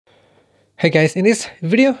Hey guys, in this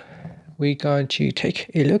video, we're going to take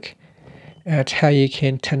a look at how you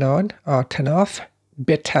can turn on or turn off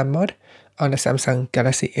bedtime mode on the Samsung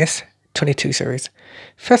Galaxy S22 series.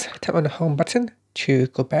 First, tap on the home button to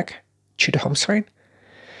go back to the home screen.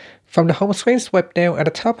 From the home screen, swipe down at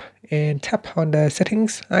the top and tap on the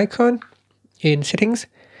settings icon. In settings,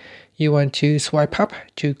 you want to swipe up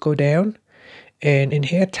to go down, and in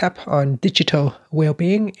here, tap on digital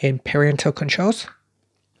well-being and parental controls.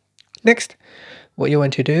 Next, what you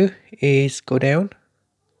want to do is go down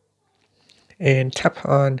and tap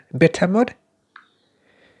on bedtime mode.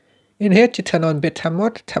 In here, to turn on bedtime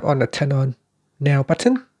mode, tap on the turn on now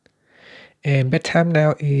button, and bedtime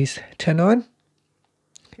now is turned on.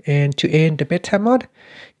 And to end the bedtime mode,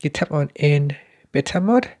 you tap on end bedtime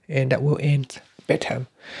mode, and that will end bedtime.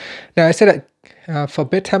 Now I said that for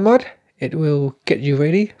bedtime mode, it will get you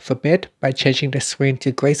ready for bed by changing the screen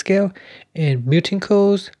to grayscale and muting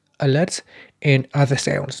calls, alerts, and other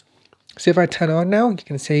sounds. So if I turn on now, you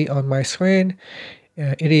can see on my screen,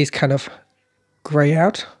 it is kind of gray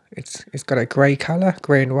out. It's got a gray color,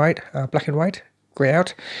 gray and white, black and white, gray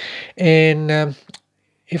out. And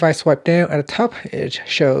if I swipe down at the top, it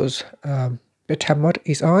shows bedtime mode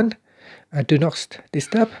is on, do not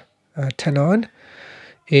disturb, turn on,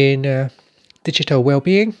 in digital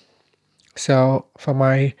well-being. So for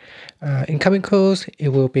my incoming calls, it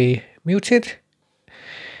will be muted,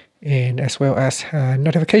 and as well as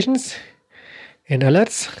notifications and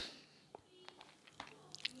alerts.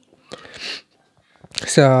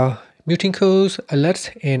 So muting calls,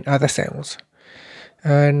 alerts, and other sounds.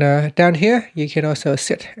 And down here, you can also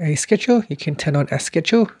set a schedule. You can turn on a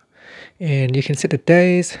schedule, and you can set the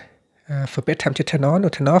days for bedtime to turn on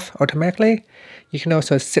or turn off automatically. You can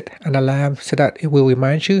also set an alarm so that it will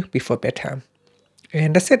remind you before bedtime.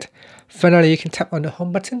 And that's it. Finally, you can tap on the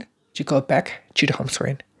home button to go back to the home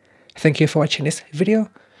screen. Thank you for watching this video.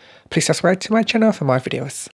 Please subscribe to my channel for more videos.